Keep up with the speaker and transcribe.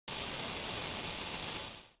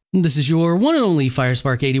This is your one and only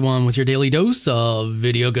FireSpark81 with your daily dose of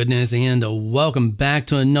video goodness, and welcome back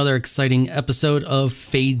to another exciting episode of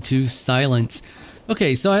Fade to Silence.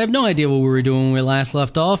 Okay, so I have no idea what we were doing when we last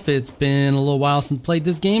left off. It's been a little while since I played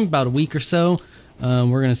this game, about a week or so.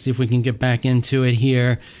 We're gonna see if we can get back into it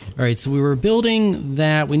here. All right, so we were building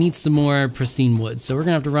that. We need some more pristine wood, so we're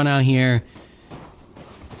gonna have to run out here,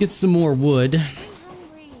 get some more wood.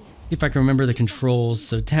 See if I can remember the controls.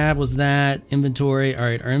 So tab was that, inventory. All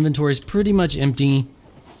right, our inventory is pretty much empty,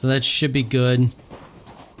 so that should be good.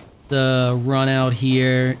 The run out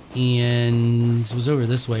here, and it was over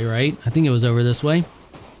this way, right? I think it was over this way.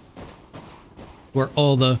 Where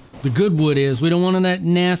all the good wood is. We don't want that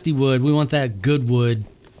nasty wood. We want that good wood.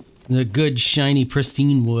 The good, shiny,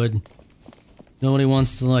 pristine wood. Nobody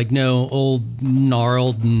wants to, like, no old,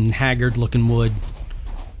 gnarled, and haggard looking wood.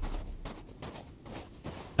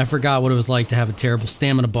 I forgot what it was like to have a terrible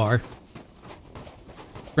stamina bar.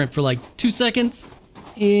 Sprint for like 2 seconds,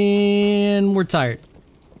 and we're tired.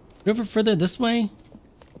 Over further this way?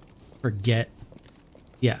 Forget.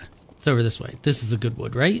 Yeah, it's over this way. This is the good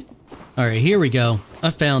wood, right? Alright, here we go. I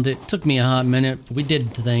found it. Took me a hot minute, but we did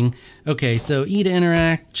the thing. Okay, so E to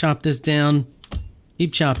interact, chop this down.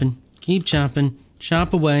 Keep chopping. Keep chopping.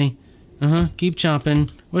 Chop away. Keep chopping.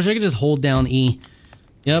 Wish I could just hold down E.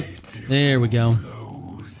 Yep, there we go.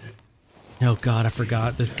 Oh god, I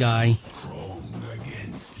forgot this guy.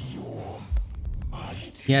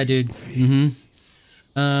 Yeah, dude.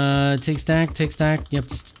 Take stack, take stack. Yep,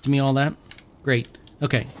 just give me all that. Great.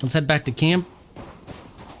 Okay, let's head back to camp.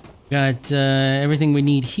 Got everything we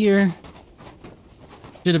need here.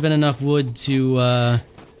 Should have been enough wood to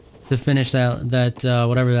finish that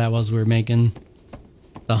whatever that was we were making.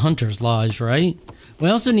 The Hunter's Lodge, right? We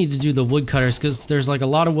also need to do the woodcutters because there's like a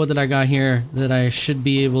lot of wood that I got here that I should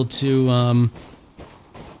be able to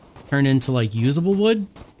turn into like usable wood.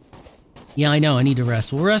 Yeah, I know, I need to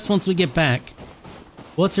rest. We'll rest once we get back.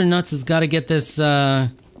 What's her nuts has got to get this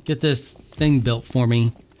thing built for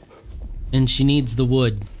me. And she needs the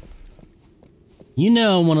wood. You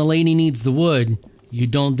know, when a lady needs the wood, you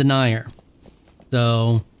don't deny her.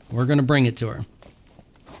 So, we're gonna bring it to her.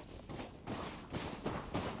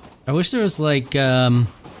 I wish there was like,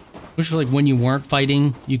 wish like when you weren't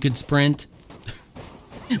fighting, you could sprint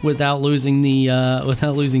without losing the,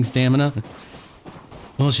 without losing stamina.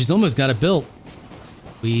 Well, she's almost got it built.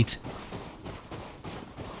 Sweet.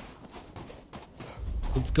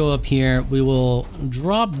 Let's go up here. We will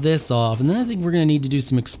drop this off, and then I think we're gonna need to do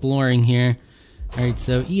some exploring here. All right,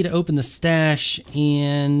 so E to open the stash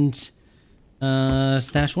and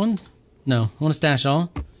stash one. No, I want to stash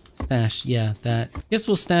all. Stash, yeah, that. Guess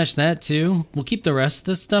we'll stash that too. We'll keep the rest of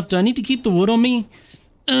this stuff. Do I need to keep the wood on me?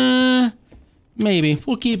 Maybe.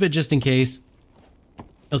 We'll keep it just in case.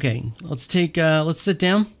 Okay, let's take, let's sit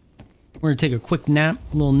down. We're gonna take a quick nap,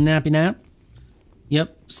 a little nappy nap.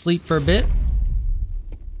 Yep, sleep for a bit.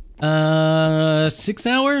 6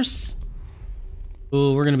 hours?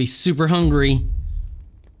 Oh, we're gonna be super hungry.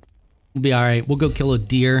 We'll be alright, we'll go kill a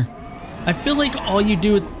deer. I feel like all you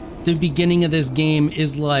do at the beginning of this game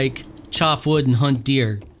is like chop wood and hunt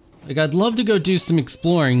deer. Like I'd love to go do some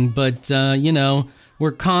exploring, but you know,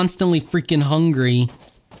 we're constantly freaking hungry.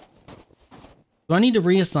 Do I need to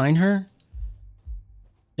reassign her?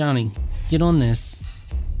 Johnny, get on this.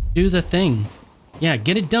 Do the thing. Yeah,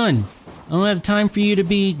 get it done. I don't have time for you to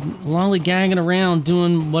be lollygagging around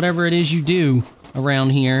doing whatever it is you do around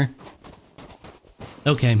here.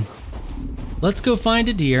 Okay. Let's go find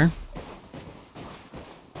a deer.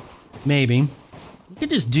 Maybe. We could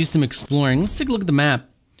just do some exploring. Let's take a look at the map.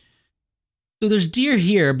 So there's deer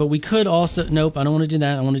here, but we could also... Nope, I don't want to do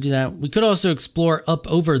that. I want to do that. We could also explore up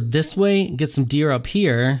over this way and get some deer up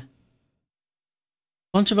here.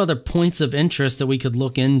 Bunch of other points of interest that we could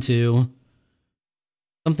look into.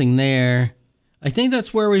 Something there. I think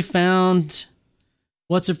that's where we found...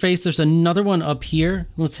 What's her face? There's another one up here.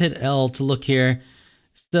 Let's hit L to look here.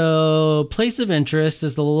 So, place of interest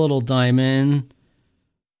is the little diamond.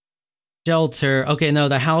 Shelter. Okay, no,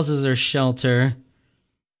 the houses are shelter.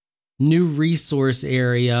 New resource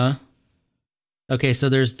area. Okay, so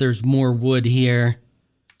there's more wood here.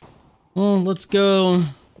 Well, let's go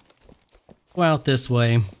out this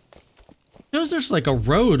way. It shows there's like a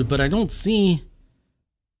road, but I don't see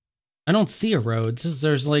a road.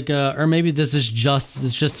 There's like a, or maybe this is just,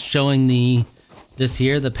 it's just showing this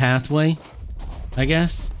here, the pathway, I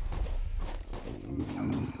guess.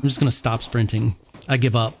 I'm just gonna stop sprinting. I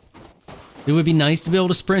give up. It would be nice to be able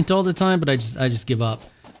to sprint all the time, but I just give up.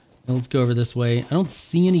 Now let's go over this way. I don't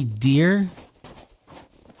see any deer.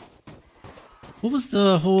 What was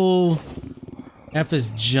the whole F is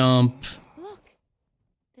jump? Look,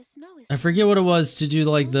 the I forget what it was to do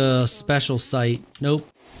like the special site. Nope.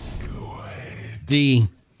 V.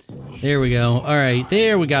 There we go. Alright,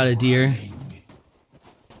 there we got a deer.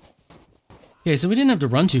 Okay, so we didn't have to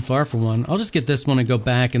run too far for one. I'll just get this one and go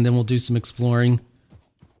back and then we'll do some exploring.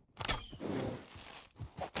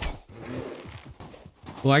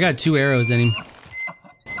 Well, I got 2 arrows in him.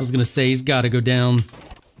 I was gonna say, he's gotta go down.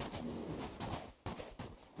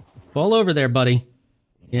 Fall over there, buddy.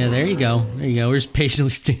 Yeah, there you go. There you go. We're just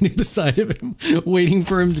patiently standing beside him, waiting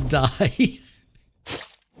for him to die.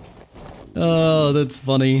 Oh, that's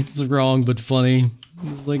funny. It's wrong, but funny.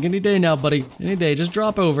 He's like, any day now, buddy. Any day. Just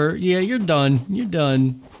drop over. Yeah, you're done. You're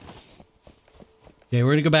done. Okay,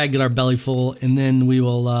 we're gonna go back and get our belly full, and then we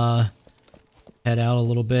will, head out a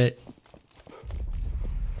little bit.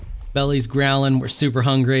 Belly's growling. We're super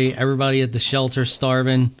hungry. Everybody at the shelter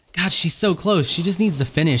starving. God, she's so close. She just needs to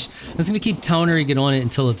finish. I was gonna keep telling her to get on it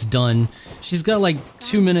until it's done. She's got like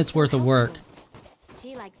 2 minutes worth of work.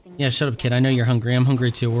 Yeah, shut up, kid. I know you're hungry. I'm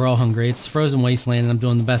hungry too. We're all hungry. It's frozen wasteland and I'm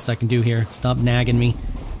doing the best I can do here. Stop nagging me.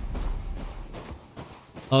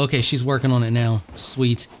 Oh, okay, she's working on it now.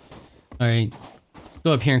 Sweet. Alright. Let's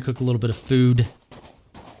go up here and cook a little bit of food.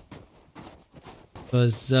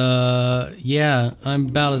 Because, yeah, I'm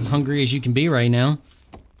about as hungry as you can be right now.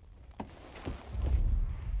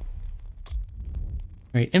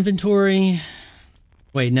 Alright, inventory.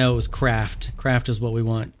 Wait, no, it was craft. Craft is what we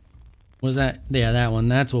want. What is that? Yeah, that one.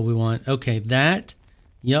 That's what we want. Okay, that.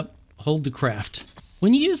 Yep, hold the craft.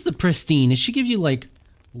 When you use the pristine, it should give you, like,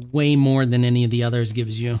 way more than any of the others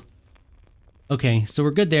gives you. Okay, so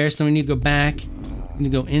we're good there. So we need to go back. We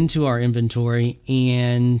need to go into our inventory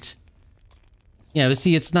and... Yeah, but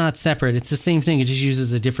see, it's not separate. It's the same thing. It just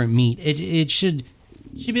uses a different meat. It should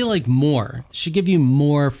be like more. It should give you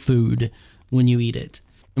more food when you eat it.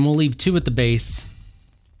 And we'll leave 2 at the base.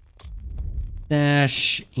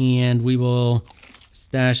 Stash, and we will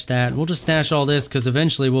stash that. We'll just stash all this because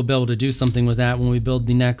eventually we'll be able to do something with that when we build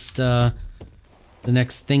the next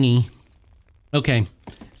thingy. Okay,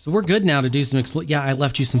 so we're good now to do some Yeah, I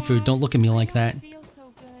left you some food. Don't look at me like that.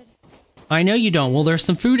 I know you don't. Well, there's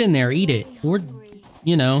some food in there. Eat it. Or,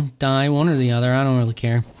 you know, die, one or the other. I don't really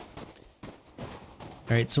care.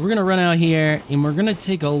 Alright, so we're gonna run out here, and we're gonna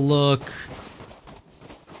take a look.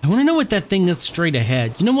 I want to know what that thing is straight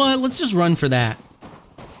ahead. You know what? Let's just run for that.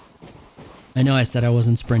 I know I said I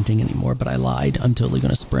wasn't sprinting anymore, but I lied. I'm totally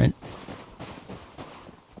gonna sprint.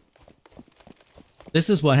 This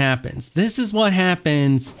is what happens. This is what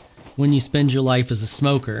happens when you spend your life as a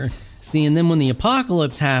smoker. See, and then when the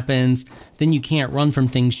apocalypse happens, then you can't run from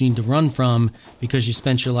things you need to run from because you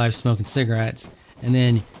spent your life smoking cigarettes. And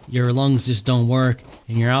then your lungs just don't work,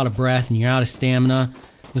 and you're out of breath, and you're out of stamina.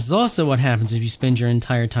 This is also what happens if you spend your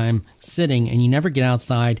entire time sitting and you never get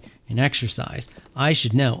outside and exercise. I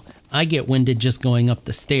should know. I get winded just going up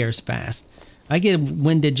the stairs fast. I get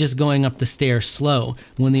winded just going up the stairs slow.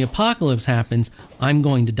 When the apocalypse happens, I'm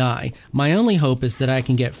going to die. My only hope is that I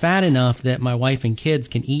can get fat enough that my wife and kids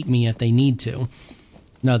can eat me if they need to.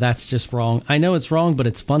 No, that's just wrong. I know it's wrong, but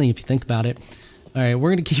it's funny if you think about it. Alright,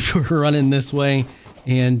 we're going to keep running this way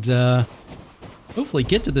and hopefully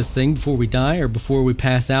get to this thing before we die or before we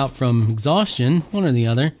pass out from exhaustion, one or the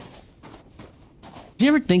other. Did you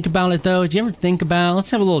ever think about it though? Did you ever think about,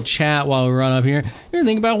 let's have a little chat while we run up here. You ever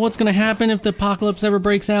think about what's going to happen if the apocalypse ever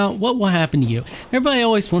breaks out? What will happen to you? Everybody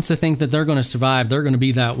always wants to think that they're going to survive. They're going to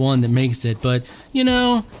be that one that makes it. But, you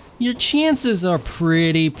know, your chances are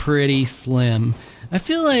pretty slim. I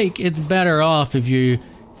feel like it's better off if you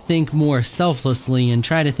think more selflessly and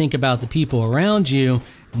try to think about the people around you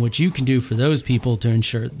and what you can do for those people to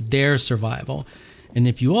ensure their survival. And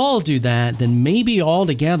if you all do that, then maybe all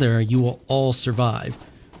together you will all survive.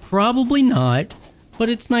 Probably not, but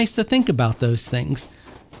it's nice to think about those things.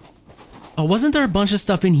 Oh, wasn't there a bunch of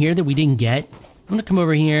stuff in here that we didn't get? I'm gonna come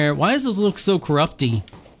over here. Why does this look so corrupty?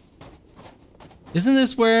 Isn't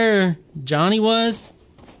this where Johnny was?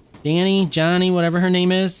 Danny, Johnny, whatever her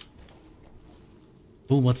name is.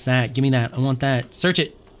 Ooh, what's that? Give me that. I want that. Search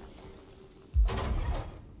it.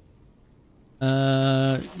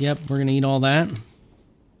 Yep, we're gonna eat all that.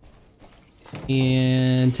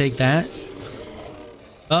 And take that.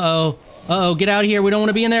 Uh-oh, get out of here. We don't want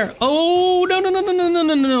to be in there. Oh,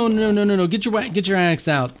 no. Get your axe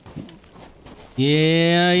out.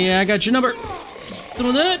 Yeah, I got your number. Some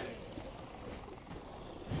of that.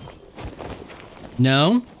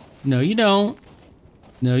 No, you don't.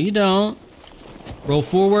 No, you don't. Roll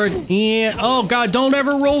forward and oh god, don't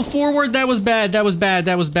ever roll forward. That was bad.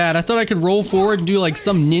 I thought I could roll forward and do like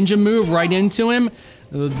some ninja move right into him.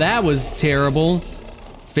 That was terrible.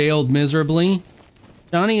 Failed miserably.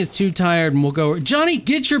 Johnny is too tired and we'll go. Johnny,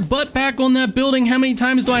 get your butt back on that building. How many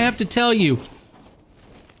times do I have to tell you?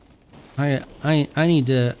 I need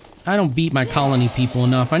to, I don't beat my colony people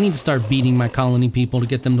enough. I need to start beating my colony people to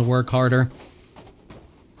get them to work harder.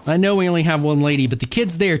 I know we only have one lady, but the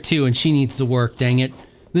kid's there too and she needs to work, dang it.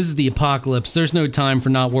 This is the apocalypse. There's no time for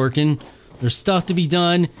not working. There's stuff to be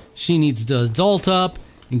done. She needs to adult up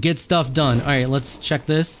and get stuff done. All right, let's check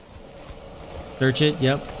this. Search it.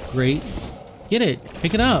 Yep, great. Get it.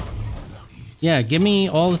 Pick it up. Yeah, give me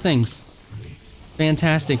all the things.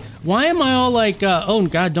 Fantastic. Why am I all like, oh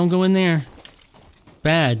God, don't go in there.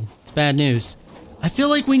 Bad. It's bad news. I feel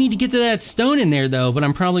like we need to get to that stone in there though, but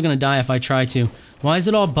I'm probably gonna die if I try to. Why is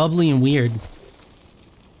it all bubbly and weird?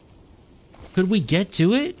 Could we get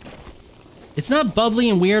to it? It's not bubbly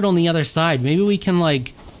and weird on the other side. Maybe we can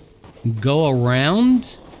like go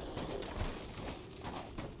around?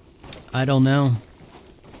 I don't know.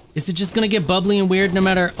 Is it just gonna get bubbly and weird no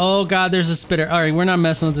matter? Oh God, there's a spitter. All right, we're not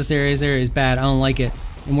messing with this area. This area is bad. I don't like it.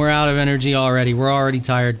 And we're out of energy already. We're already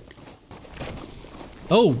tired.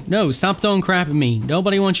 Oh, no, stop throwing crap at me.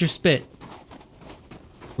 Nobody wants your spit.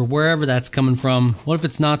 Or wherever that's coming from. What if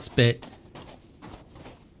it's not spit?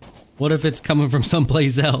 What if it's coming from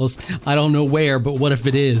someplace else? I don't know where, but what if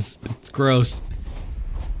it is? It's gross.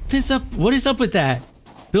 What is up with that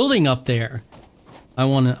building up there? I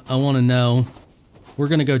wanna know. We're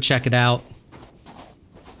gonna go check it out.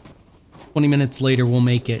 20 minutes later, we'll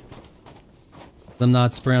make it. I'm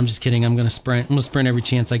not sprint. I'm just kidding. I'm gonna sprint. I'm gonna sprint every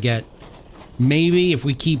chance I get. Maybe if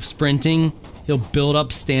we keep sprinting, he'll build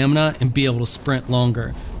up stamina and be able to sprint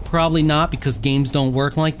longer. Probably not because games don't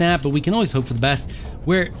work like that, but we can always hope for the best.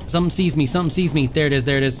 Where something sees me. Something sees me. There it is.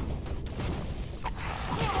 There it is.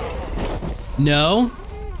 No.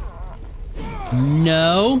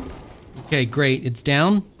 No. Okay, great. It's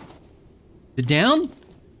down. Is it down?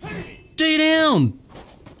 Stay down.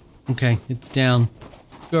 Okay, it's down.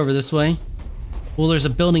 Let's go over this way. Well, there's a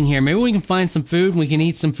building here. Maybe we can find some food and we can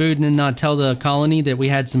eat some food and then not tell the colony that we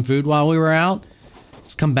had some food while we were out.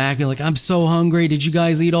 Just come back and like, I'm so hungry. Did you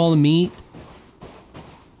guys eat all the meat?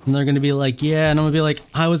 And they're gonna be like, yeah. And I'm gonna be like,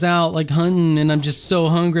 I was out like hunting and I'm just so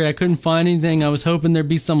hungry. I couldn't find anything. I was hoping there'd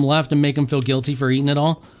be some left and make them feel guilty for eating it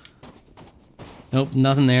all. Nope,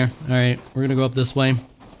 nothing there. All right, we're gonna go up this way.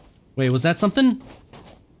 Wait, was that something?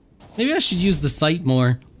 Maybe I should use the sight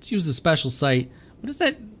more. Let's use the special sight. What is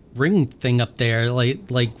that ring thing up there?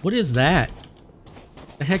 Like, what is that?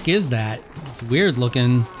 The heck is that? It's weird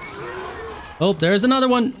looking. Oh, there's another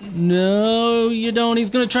one. No, you don't. He's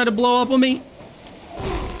gonna try to blow up on me.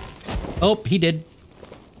 Oh, he did.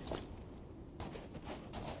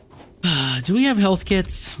 Do we have health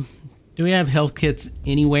kits? Do we have health kits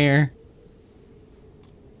anywhere?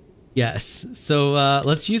 Yes. So,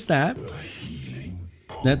 let's use that.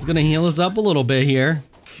 That's gonna heal us up a little bit here.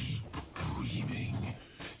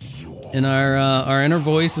 And our inner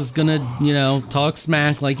voice is gonna, you know, talk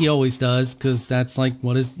smack like he always does, because that's like,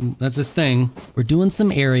 that's his thing. We're doing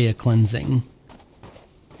some area cleansing.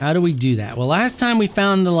 How do we do that? Well, last time we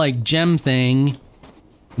found the, like, gem thing,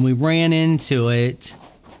 and we ran into it.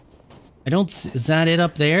 Is that it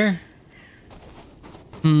up there?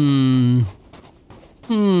 Well,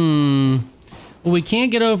 we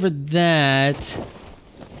can't get over that.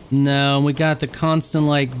 No, we got the constant,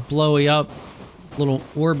 like, blowy up little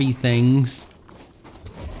orby things.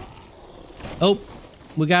 Oh,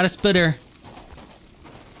 we got a spitter.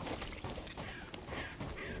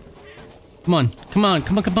 Come on, come on,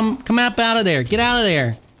 come up out of there. Get out of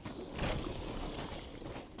there.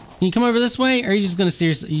 Can you come over this way? Or are you just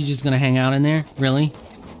gonna hang out in there? Really?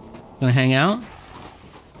 Gonna hang out?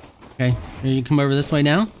 Okay, you come over this way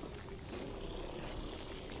now.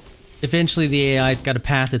 Eventually the AI's got to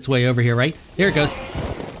path its way over here, right? There it goes.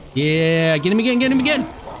 Yeah, get him again, get him again.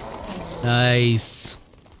 Nice.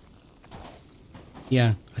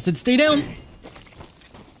 Yeah, I said stay down.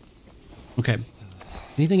 Okay.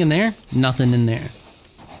 Anything in there? Nothing in there.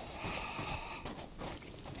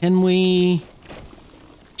 Can we...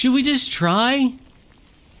 Should we just try?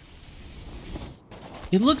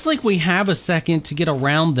 It looks like we have a second to get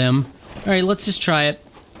around them. Alright, let's just try it.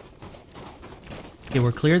 Okay,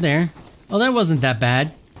 we're clear there. Oh, that wasn't that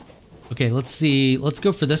bad. Okay, let's see. Let's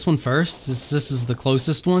go for this one first. This is the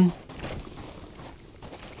closest one.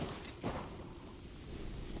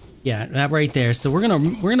 Yeah, that right there. So we're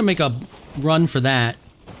gonna make a run for that.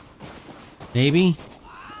 Maybe.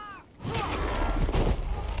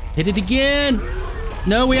 Hit it again.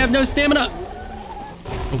 No, we have no stamina.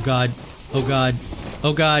 Oh god. Oh god.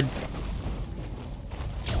 Oh god.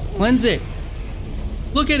 Cleanse it.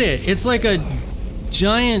 Look at it. It's like a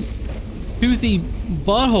giant toothy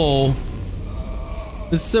butthole.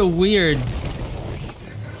 It's so weird.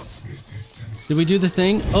 Did we do the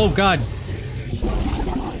thing? Oh god.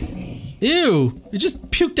 Ew! It just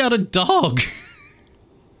puked out a dog.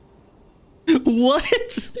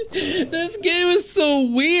 What? This game is so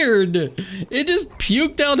weird. It just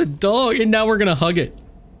puked out a dog and now we're gonna hug it.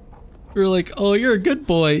 We're like, oh, you're a good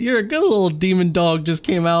boy. You're a good little demon dog just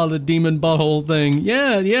came out of the demon butthole thing.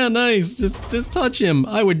 Yeah, nice. Just touch him.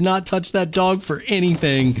 I would not touch that dog for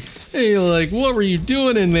anything. And you're like, what were you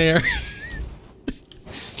doing in there?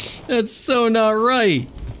 That's so not right.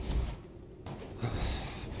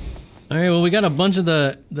 Alright, well, we got a bunch of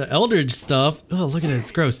the Eldritch stuff. Oh, look at it.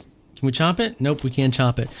 It's gross. Can we chop it? Nope, we can't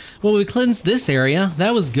chop it. Well, we cleansed this area.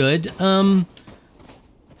 That was good.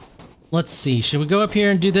 Let's see. Should we go up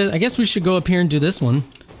here and do this? I guess we should go up here and do this one.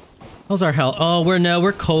 How's our health? Oh,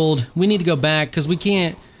 we're cold. We need to go back because we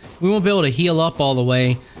won't be able to heal up all the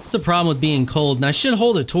way. It's a problem with being cold. And I should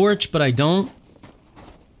hold a torch, but I don't.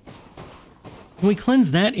 Can we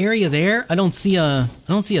cleanse that area there? I don't see a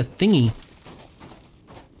thingy.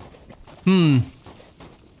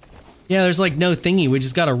 Yeah, there's like no thingy. We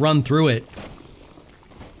just gotta run through it.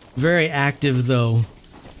 Very active though.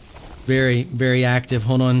 Very, very active.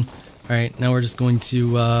 Hold on. Alright, now we're just going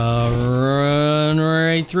to run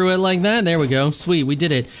right through it like that. There we go. Sweet, we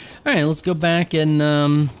did it. Alright, let's go back and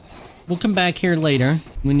we'll come back here later.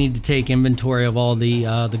 We need to take inventory of all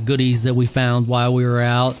the goodies that we found while we were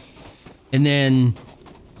out. And then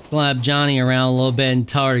slap Johnny around a little bit and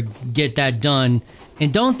tell her to get that done.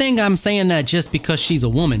 And don't think I'm saying that just because she's a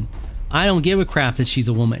woman. I don't give a crap that she's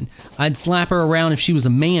a woman. I'd slap her around if she was a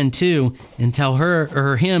man too and tell her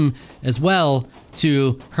or him as well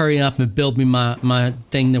to hurry up and build me my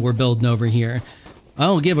thing that we're building over here. I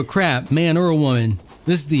don't give a crap, man or a woman.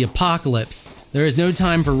 This is the apocalypse. There is no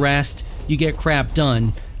time for rest. You get crap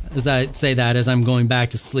done. As I say that as I'm going back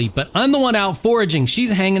to sleep. But I'm the one out foraging.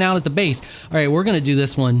 She's hanging out at the base. Alright, we're gonna do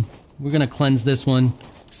this one. We're gonna cleanse this one.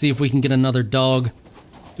 See if we can get another dog.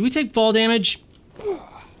 Do we take fall damage?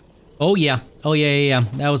 Oh yeah. Oh yeah.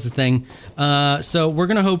 That was the thing. So we're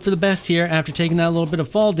gonna hope for the best here after taking that little bit of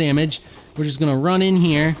fall damage. We're just gonna run in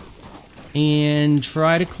here and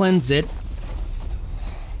try to cleanse it.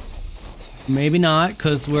 Maybe not,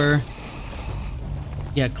 because we're...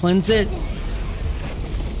 Yeah, cleanse it.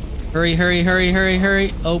 Hurry, hurry, hurry, hurry,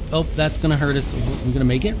 hurry. Oh, that's gonna hurt us. We're gonna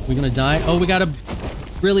make it. We're gonna die. Oh, we gotta...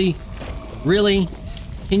 Really? Really?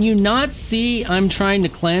 Can you not see I'm trying to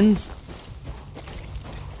cleanse?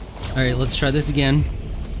 Alright, let's try this again.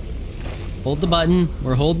 Hold the button.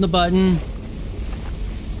 We're holding the button.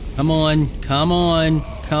 Come on. Come on.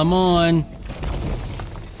 Come on.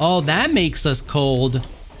 Oh, that makes us cold.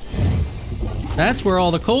 That's where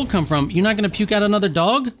all the cold come from. You're not gonna puke out another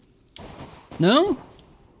dog? No?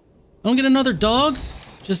 I don't get another dog?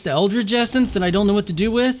 Just Eldritch essence that I don't know what to do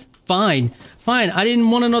with? Fine. Fine. I didn't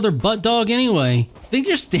want another butt dog anyway. I think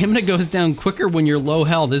your stamina goes down quicker when you're low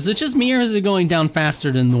health. Is it just me or is it going down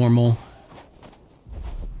faster than normal?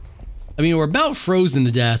 I mean, we're about frozen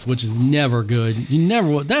to death, which is never good. You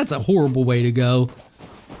never... That's a horrible way to go.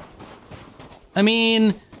 I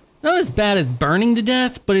mean, not as bad as burning to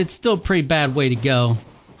death, but it's still a pretty bad way to go.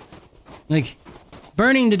 Like...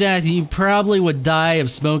 Burning to death, you probably would die of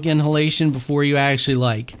smoke inhalation before you actually,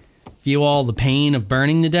 like, feel all the pain of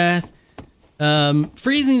burning to death.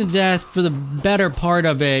 Freezing to death, for the better part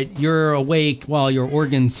of it, you're awake while your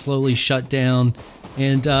organs slowly shut down.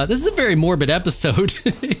 And, this is a very morbid episode,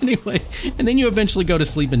 anyway. And then you eventually go to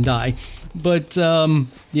sleep and die. But,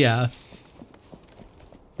 yeah.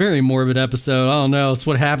 Very morbid episode. I don't know, it's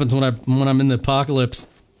what happens when I'm in the apocalypse.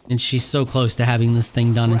 And she's so close to having this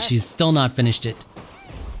thing done, and she's still not finished it.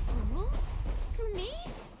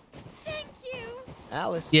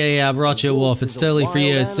 Alice. Yeah, I brought you a wolf. It's totally for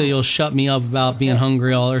you. It's so you'll shut me up about being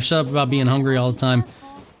hungry shut up about being hungry all the time.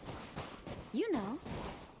 You know,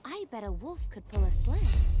 I bet a wolf could pull a sled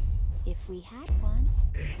if we had one.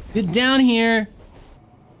 Get down here.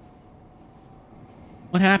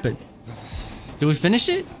 What happened? Did we finish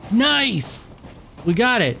it? Nice! We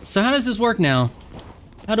got it. So how does this work now?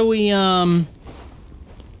 How do we, how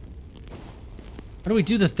do we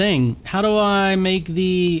do the thing? How do I make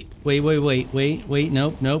the... Wait,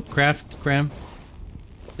 nope. Craft.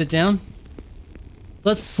 Sit down.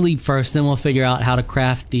 Let's sleep first, then we'll figure out how to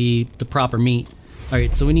craft the proper meat.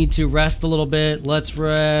 Alright, so we need to rest a little bit. Let's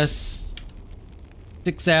rest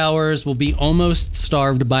 6 hours. We'll be almost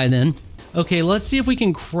starved by then. Okay, let's see if we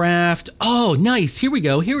can craft... Oh, nice! Here we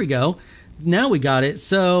go. Now we got it.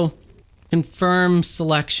 So, confirm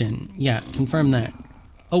selection. Yeah, confirm that.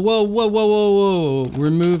 Oh, whoa.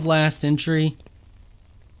 Remove last entry.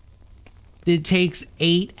 it takes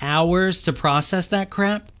 8 hours to process that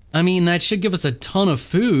crap. I mean, that should give us a ton of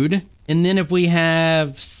food. And then if we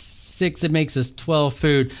have 6, it makes us 12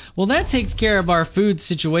 food. Well, that takes care of our food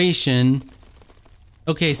situation.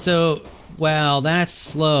 Okay, so, wow, that's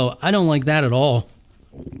slow. I don't like that at all.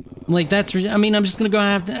 Like, that's, I mean, I'm just gonna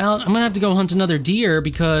I'm gonna have to go hunt another deer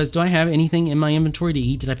because do I have anything in my inventory to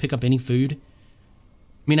eat? Did I pick up any food? I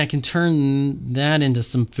mean, I can turn that into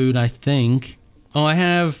some food, I think. Oh, I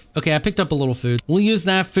have, okay, I picked up a little food. We'll use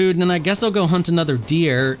that food, and then I guess I'll go hunt another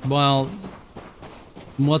deer while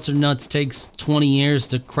What's-her-nuts takes 20 years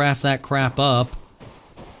to craft that crap up.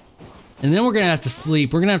 And then we're gonna have to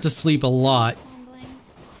sleep. We're gonna have to sleep a lot.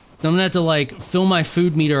 I'm gonna have to, like, fill my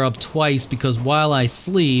food meter up twice because while I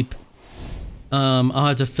sleep, I'll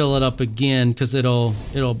have to fill it up again because it'll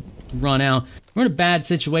run out. We're in a bad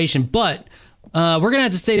situation, but we're gonna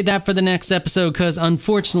have to save that for the next episode because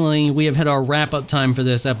unfortunately we have hit our wrap-up time for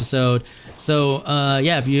this episode. So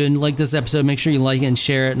yeah, if you like this episode, make sure you like it and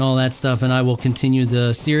share it and all that stuff, and I will continue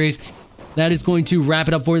the series. That is going to wrap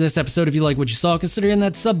it up for this episode. If you like what you saw, consider hitting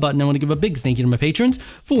that sub button. I want to give a big thank you to my patrons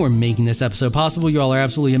for making this episode possible. You all are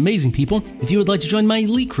absolutely amazing people. If you would like to join my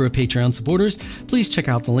elite crew of Patreon supporters, please check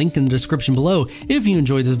out the link in the description below. If you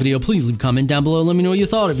enjoyed this video, please leave a comment down below. Let me know what you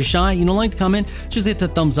thought. If you're shy, you don't like to comment, just hit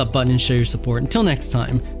that thumbs up button and show your support. Until next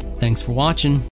time, thanks for watching.